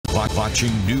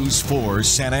Watching News 4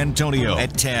 San Antonio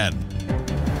at 10.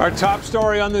 Our top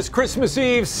story on this Christmas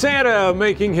Eve, Santa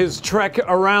making his trek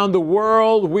around the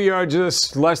world. We are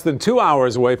just less than 2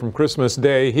 hours away from Christmas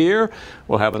Day here.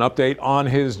 We'll have an update on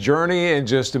his journey in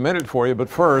just a minute for you. But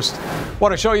first, I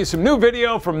want to show you some new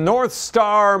video from North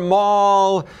Star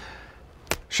Mall.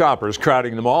 Shoppers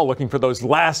crowding the mall looking for those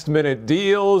last-minute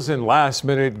deals and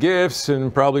last-minute gifts,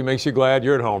 and probably makes you glad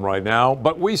you're at home right now.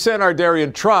 But we sent our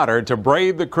Darian Trotter to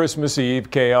brave the Christmas Eve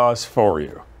chaos for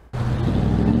you.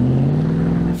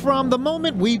 From the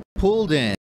moment we pulled in